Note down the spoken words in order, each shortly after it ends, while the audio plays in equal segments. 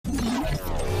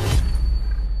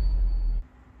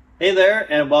Hey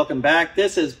there, and welcome back.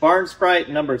 This is Barn Sprite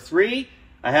number 3.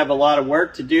 I have a lot of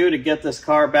work to do to get this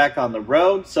car back on the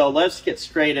road, so let's get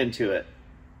straight into it.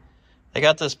 I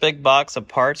got this big box of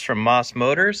parts from Moss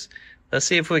Motors. Let's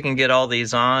see if we can get all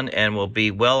these on, and we'll be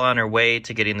well on our way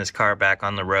to getting this car back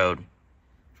on the road.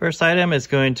 First item is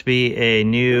going to be a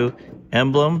new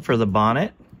emblem for the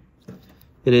bonnet.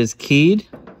 It is keyed.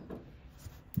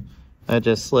 That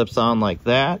just slips on like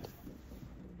that.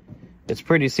 It's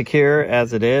pretty secure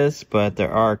as it is, but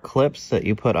there are clips that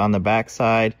you put on the back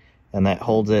side and that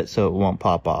holds it so it won't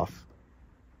pop off.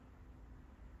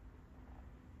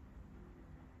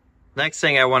 Next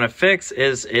thing I want to fix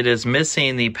is it is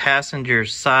missing the passenger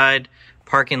side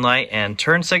parking light and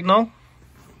turn signal.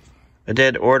 I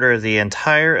did order the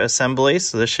entire assembly,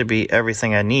 so this should be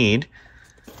everything I need.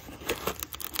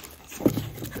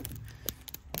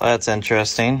 That's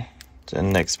interesting.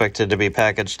 Didn't expect it to be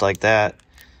packaged like that.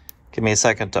 Give me a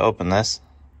second to open this.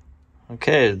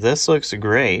 Okay, this looks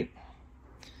great.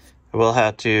 I will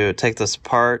have to take this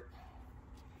apart.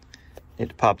 Need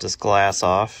to pop this glass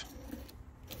off.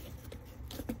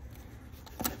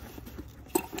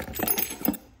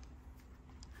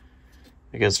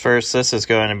 Because first this is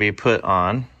going to be put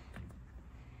on.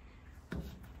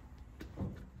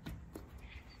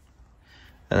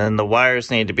 And then the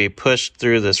wires need to be pushed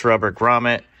through this rubber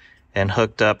grommet and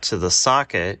hooked up to the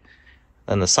socket.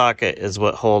 And the socket is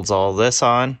what holds all this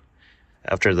on.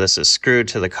 After this is screwed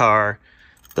to the car,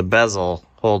 the bezel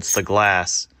holds the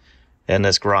glass and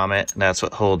this grommet, and that's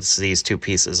what holds these two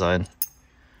pieces on.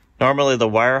 Normally the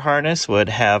wire harness would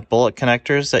have bullet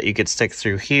connectors that you could stick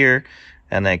through here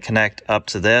and then connect up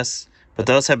to this, but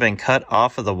those have been cut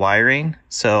off of the wiring,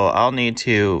 so I'll need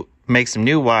to make some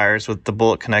new wires with the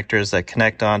bullet connectors that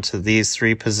connect onto these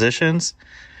 3 positions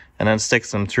and then stick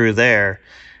them through there.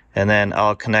 And then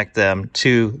I'll connect them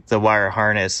to the wire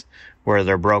harness where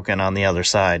they're broken on the other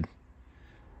side.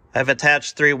 I've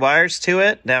attached 3 wires to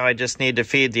it. Now I just need to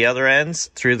feed the other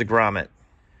ends through the grommet.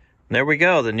 There we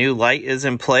go. The new light is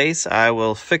in place. I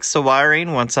will fix the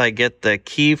wiring once I get the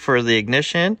key for the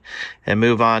ignition and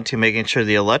move on to making sure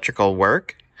the electrical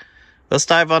work. Let's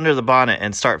dive under the bonnet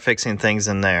and start fixing things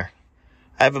in there.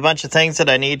 I have a bunch of things that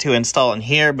I need to install in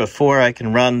here before I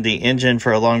can run the engine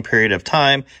for a long period of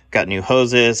time. Got new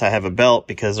hoses. I have a belt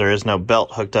because there is no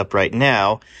belt hooked up right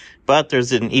now, but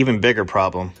there's an even bigger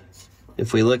problem.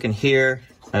 If we look in here,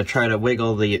 I try to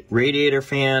wiggle the radiator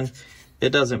fan. It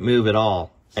doesn't move at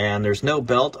all. And there's no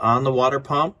belt on the water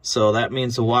pump, so that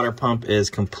means the water pump is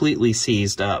completely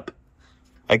seized up.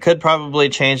 I could probably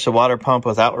change the water pump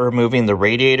without removing the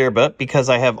radiator, but because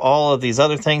I have all of these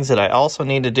other things that I also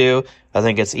need to do, I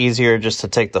think it's easier just to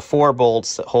take the 4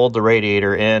 bolts that hold the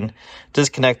radiator in,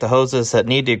 disconnect the hoses that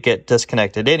need to get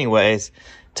disconnected anyways,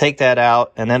 take that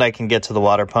out, and then I can get to the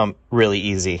water pump really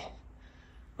easy.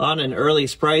 On an early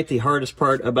Sprite, the hardest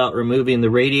part about removing the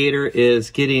radiator is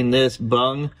getting this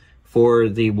bung for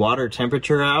the water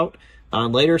temperature out.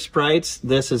 On later Sprites,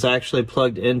 this is actually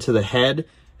plugged into the head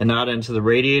and not into the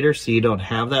radiator, so you don't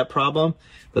have that problem.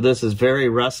 But this is very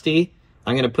rusty.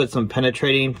 I'm going to put some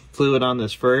penetrating fluid on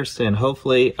this first, and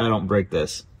hopefully I don't break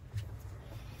this.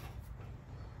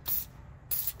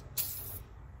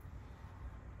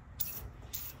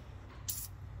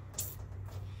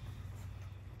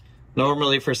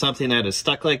 Normally for something that is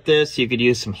stuck like this, you could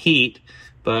use some heat,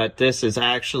 but this is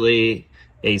actually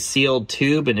a sealed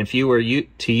tube, and if you were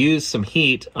to use some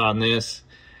heat on this,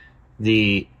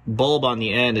 the bulb on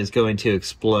the end is going to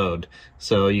explode.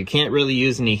 So you can't really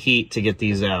use any heat to get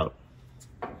these out.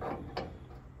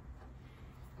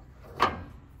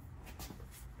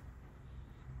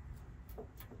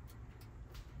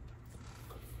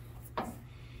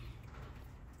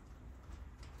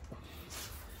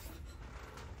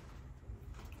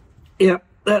 Yep,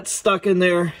 that's stuck in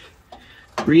there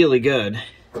really good.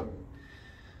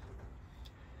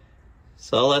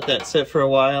 So I'll let that sit for a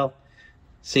while,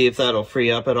 see if that'll free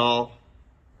up at all.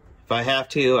 If I have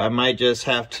to, I might just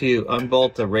have to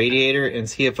unbolt the radiator and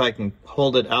see if I can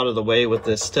hold it out of the way with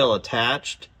this still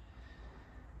attached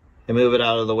and move it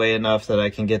out of the way enough that I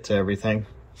can get to everything.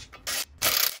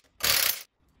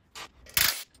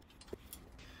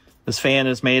 This fan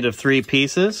is made of 3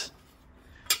 pieces,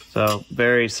 so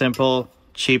very simple,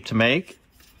 cheap to make.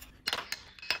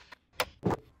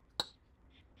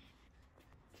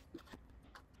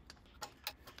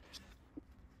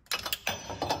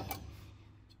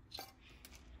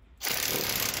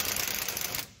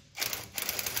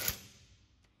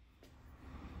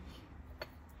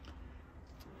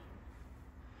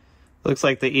 Looks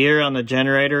like the ear on the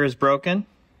generator is broken.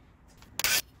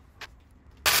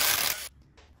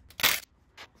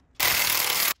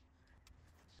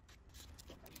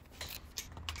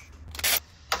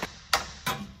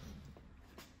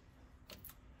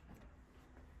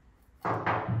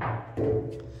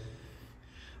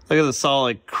 Look at the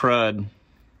solid crud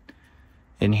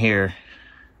in here,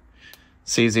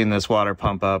 seizing this water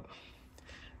pump up.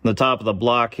 The top of the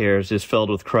block here is just filled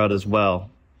with crud as well.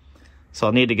 So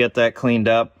I'll need to get that cleaned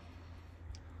up.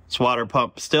 This water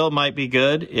pump still might be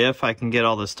good if I can get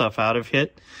all this stuff out of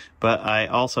it, but I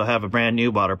also have a brand new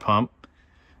water pump.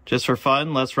 Just for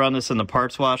fun, let's run this in the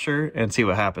parts washer and see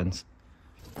what happens.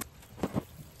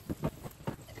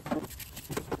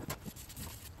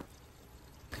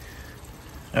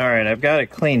 Alright, I've got it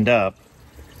cleaned up.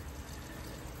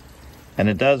 And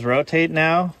it does rotate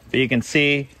now, but you can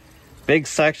see big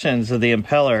sections of the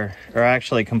impeller are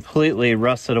actually completely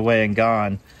rusted away and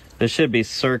gone. This should be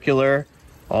circular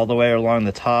all the way along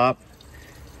the top,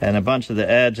 and a bunch of the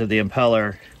edge of the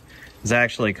impeller is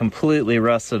actually completely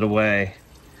rusted away.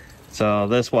 So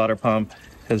this water pump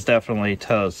is definitely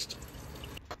toast.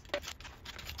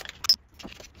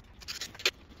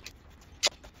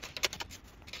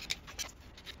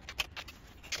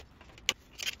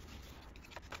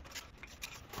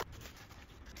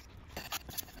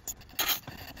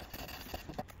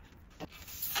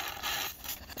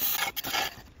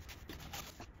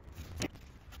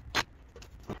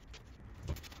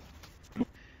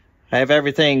 I have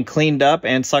everything cleaned up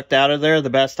and sucked out of there the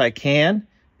best I can.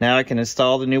 Now I can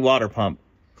install the new water pump.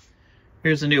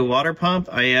 Here's the new water pump.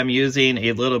 I am using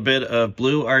a little bit of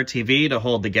blue RTV to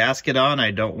hold the gasket on.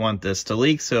 I don't want this to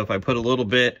leak, so if I put a little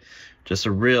bit, just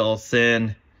a real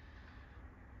thin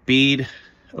bead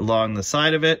along the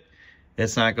side of it,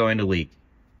 it's not going to leak.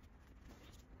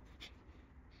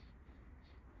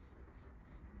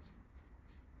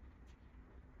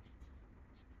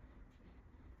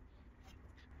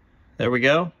 There we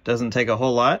go. Doesn't take a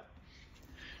whole lot.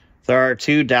 There are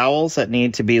 2 dowels that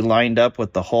need to be lined up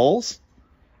with the holes.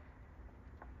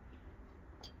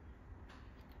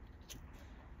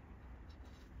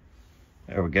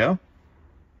 There we go.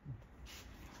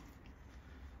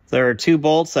 There are 2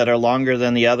 bolts that are longer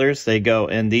than the others. They go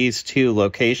in these 2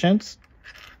 locations.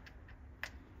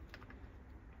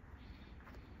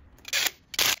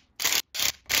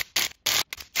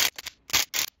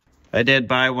 I did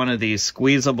buy one of these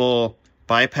squeezable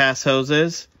bypass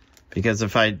hoses, because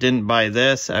if I didn't buy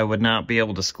this, I would not be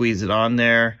able to squeeze it on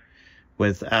there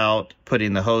without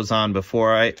putting the hose on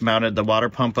before I mounted the water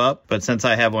pump up. But since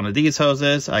I have one of these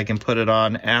hoses, I can put it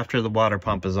on after the water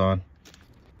pump is on.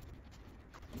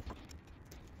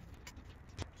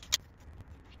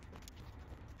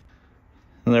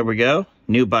 And there we go,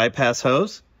 new bypass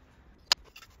hose.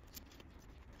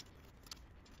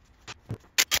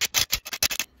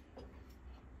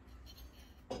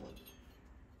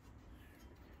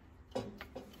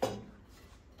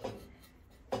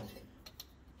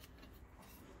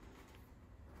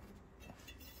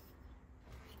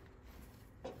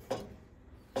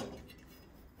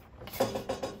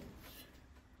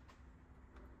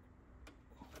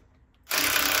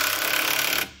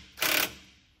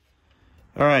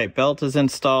 All right, belt is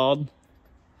installed.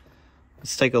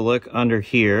 Let's take a look under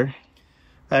here.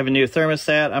 I have a new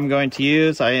thermostat I'm going to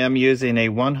use. I am using a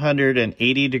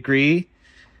 180 degree.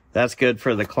 That's good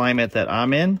for the climate that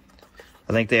I'm in.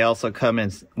 I think they also come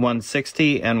in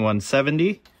 160 and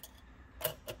 170.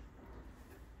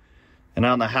 And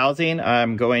on the housing,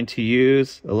 I'm going to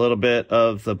use a little bit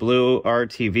of the blue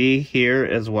RTV here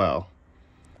as well.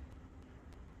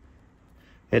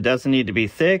 It doesn't need to be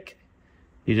thick.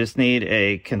 You just need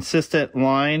a consistent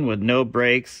line with no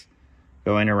breaks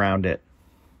going around it.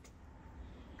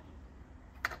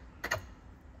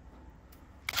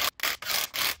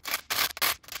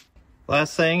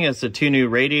 Last thing is the 2 new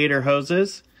radiator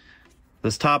hoses.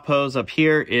 This top hose up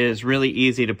here is really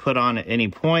easy to put on at any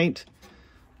point.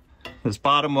 This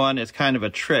bottom one is kind of a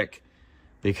trick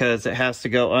because it has to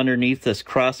go underneath this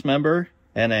cross member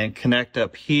and then connect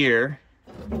up here,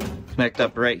 connect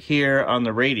up right here on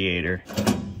the radiator.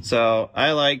 So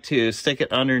I like to stick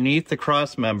it underneath the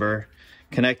cross member,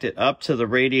 connect it up to the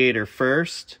radiator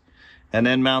first, and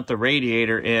then mount the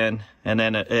radiator in, and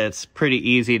then it's pretty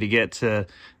easy to get to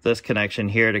this connection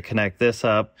here to connect this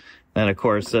up. And of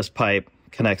course this pipe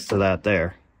connects to that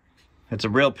there. It's a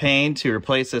real pain to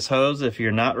replace this hose if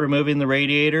you're not removing the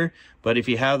radiator, but if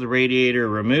you have the radiator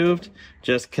removed,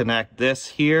 just connect this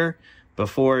here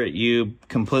before you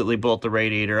completely bolt the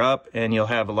radiator up, and you'll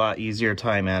have a lot easier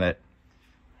time at it.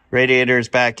 Radiator's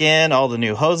back in, all the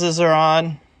new hoses are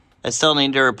on. I still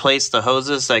need to replace the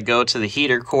hoses that go to the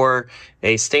heater core.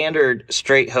 A standard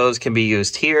straight hose can be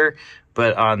used here,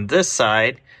 but on this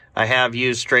side, I have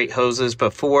used straight hoses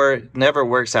before. It never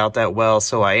works out that well,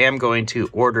 so I am going to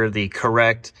order the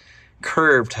correct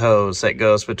curved hose that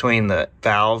goes between the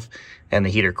valve and the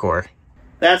heater core.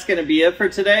 that's going to be it for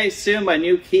today. Soon my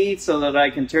new key so that I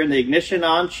can turn the ignition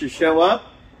on should show up.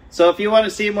 So if you want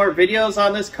to see more videos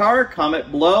on this car,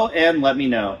 comment below and let me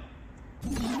know.